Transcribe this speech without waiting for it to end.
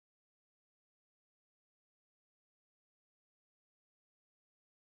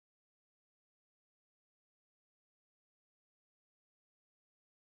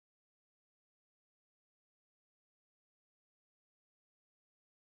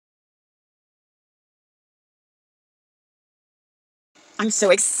I'm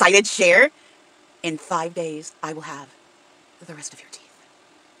so excited, Cher. In 5 days, I will have the rest of your teeth.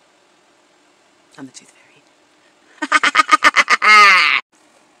 I'm the Tooth Fairy.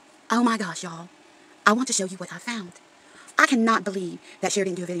 Oh my gosh, y'all. I want to show you what I found. I cannot believe that Cher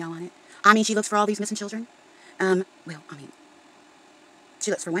didn't do a video on it. I mean, she looks for all these missing children. She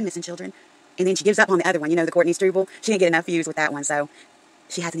looks for one missing children, and then she gives up on the other one. You know, the Courtney Struble. She didn't get enough views with that one, so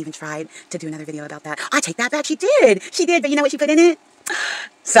she hasn't even tried to do another video about that. I take that back. She did. She did, but you know what she put in it?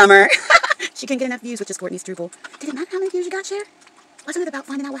 Summer. She couldn't get enough views with just Courtney Struble. Did it matter how many views you got, Cher? Wasn't it about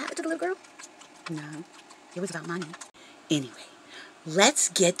finding out what happened to the little girl? No, it was about money. Anyway, let's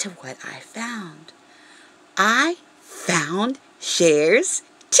get to what I found. I found Cher's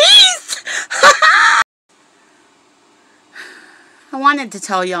teeth! I wanted to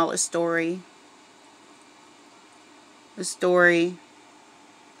tell y'all a story. A story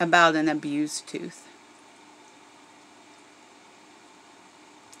about an abused tooth.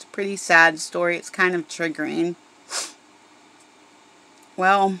 It's a pretty sad story. It's kind of triggering.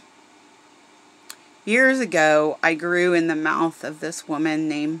 Well, years ago, I grew in the mouth of this woman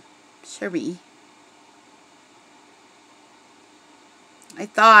named Cherie. I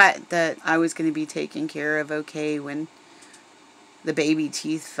thought that I was going to be taken care of okay when the baby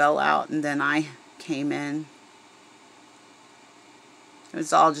teeth fell out and then I came in. It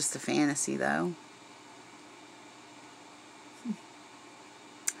was all just a fantasy, though.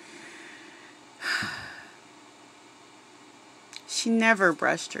 She never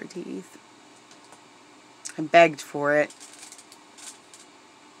brushed her teeth. I begged for it.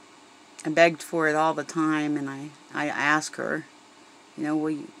 I begged for it all the time, and I asked her, you know,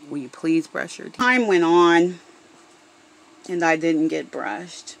 will you please brush your teeth? Time went on, and I didn't get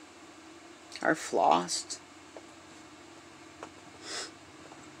brushed or flossed.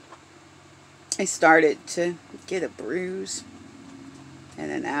 I started to get a bruise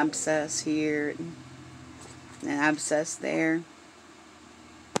and an abscess here and an abscess there.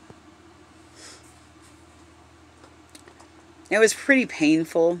 It was pretty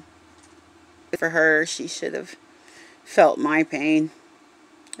painful. For her, she should have felt my pain.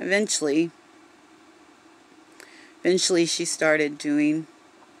 Eventually she started doing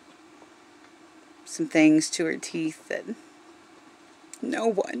some things to her teeth that no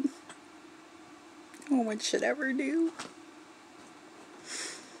one should ever do.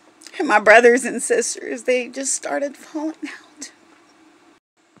 And my brothers and sisters, they just started falling out.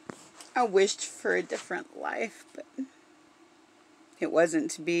 I wished for a different life, but it wasn't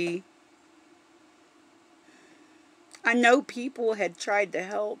to be. I know people had tried to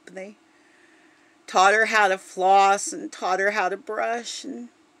help. They taught her how to floss and taught her how to brush, and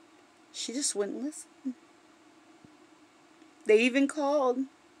she just wouldn't listen. They even called.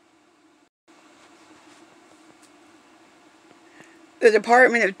 The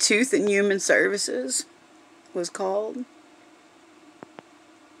Department of Tooth and Human Services was called.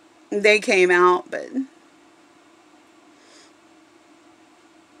 They came out, but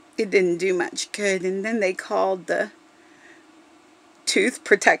it didn't do much good. And then they called the Tooth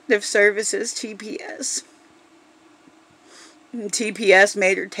Protective Services, TPS. And TPS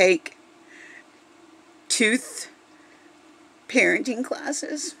made her take tooth parenting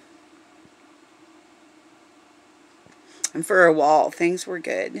classes. And for a while, things were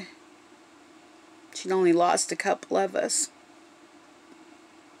good. She'd only lost a couple of us.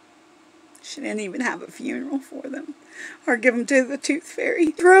 She didn't even have a funeral for them or give them to the Tooth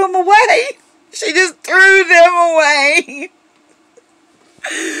Fairy. Threw them away. She just threw them away.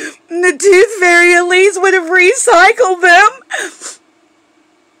 And the Tooth Fairy at least would have recycled them.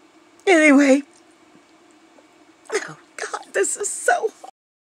 Anyway. Oh, God, this is so hard.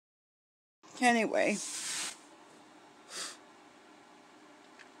 Anyway.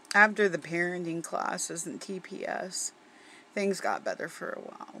 After the parenting classes and TPS, things got better for a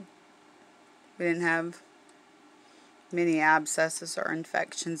while. We didn't have many abscesses or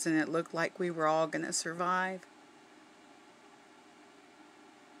infections, and it looked like we were all going to survive.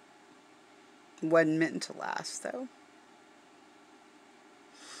 It wasn't meant to last, though.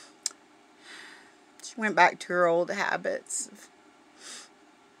 She went back to her old habits.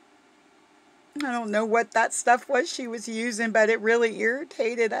 I don't know what that stuff was she was using, but it really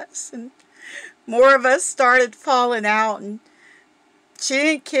irritated us, and more of us started falling out, and she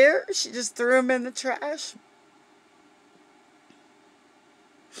didn't care. She just threw them in the trash.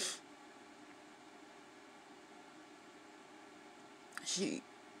 She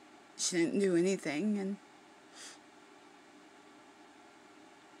didn't do anything, and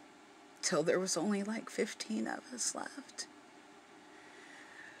until there was only like 15 of us left.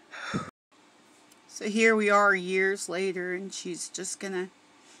 So here we are years later, and she's just gonna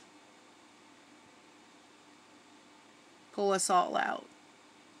pull us all out.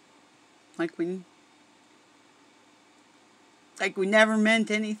 Like we never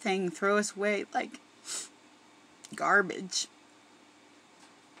meant anything, throw us away like garbage.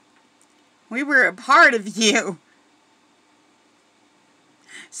 We were a part of you.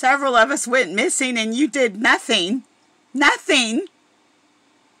 Several of us went missing and you did nothing. Nothing.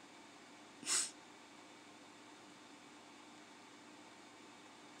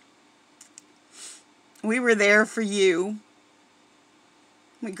 We were there for you.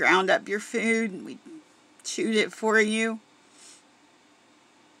 We ground up your food. We chewed it for you.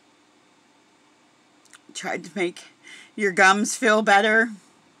 Tried to make your gums feel better.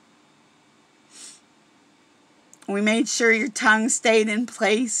 We made sure your tongue stayed in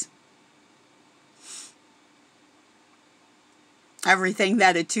place. Everything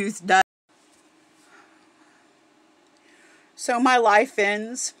that a tooth does. So my life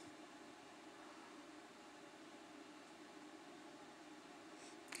ends.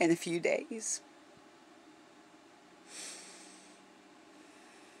 In a few days.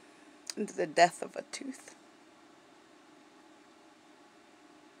 Into the death of a tooth.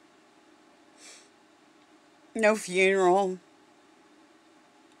 No funeral.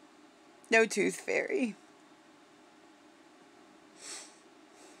 No tooth fairy.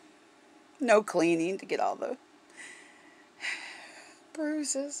 No cleaning to get all the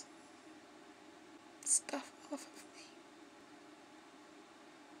bruises, stuff off of me.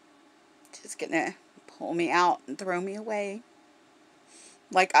 Just gonna pull me out and throw me away.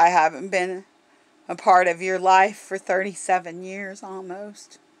 Like I haven't been a part of your life for 37 years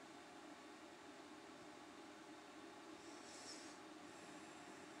almost.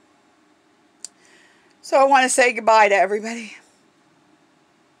 So I want to say goodbye to everybody.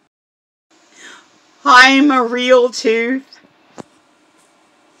 I'm a real tooth.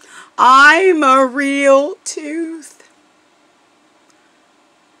 I'm a real tooth.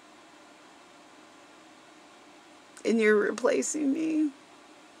 And you're replacing me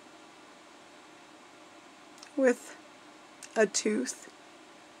with a tooth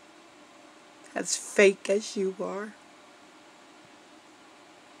as fake as you are.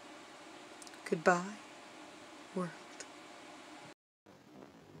 Goodbye, world.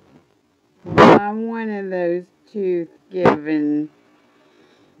 I'm one of those tooth given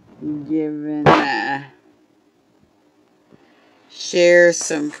share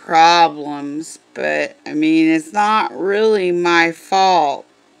some problems, but I mean, it's not really my fault.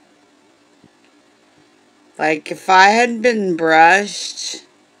 Like, if I had been brushed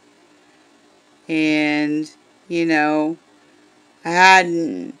and, you know, I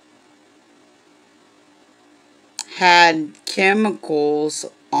hadn't had chemicals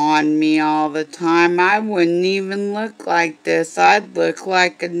on me all the time, I wouldn't even look like this. I'd look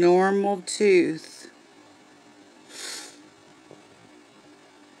like a normal tooth.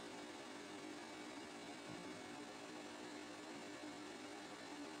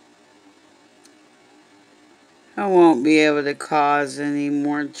 I won't be able to cause any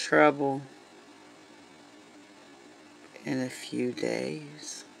more trouble in a few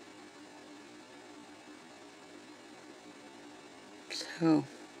days. So,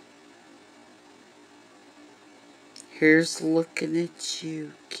 here's looking at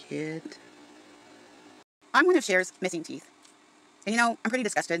you, kid. I'm one of Cher's missing teeth. And you know, I'm pretty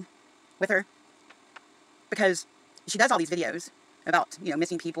disgusted with her. Because she does all these videos about, you know,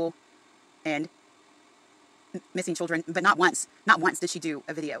 missing people and missing children. But not once did she do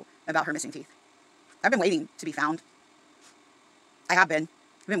a video about her missing teeth. I've been waiting to be found. I have been.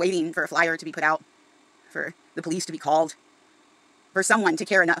 I've been waiting for a flyer to be put out. For the police to be called. For someone to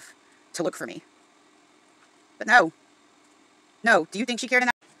care enough to look for me. But no. No, do you think she cared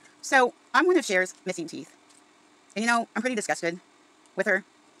enough? So, I'm one of Cher's missing teeth. And you know, I'm pretty disgusted with her.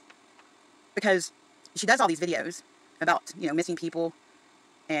 Because she does all these videos about, you know, missing people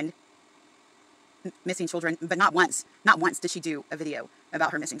and missing children. But not once did she do a video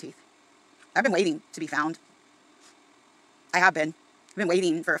about her missing teeth. I've been waiting to be found. I have been. I've been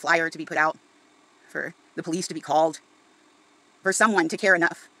waiting for a flyer to be put out. For the police to be called. For someone to care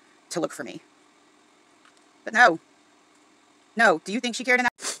enough to look for me. But no. No, do you think she cared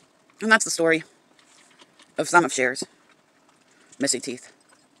enough? And that's the story of some of Cher's missing teeth.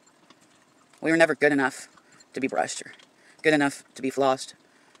 We were never good enough to be brushed, or good enough to be flossed,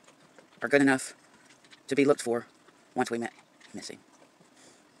 or good enough to be looked for once we met missing.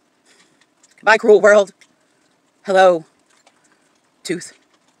 Goodbye, cruel world. Hello, tooth,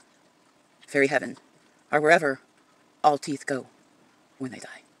 fairy heaven, or wherever all teeth go when they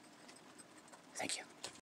die. Thank you.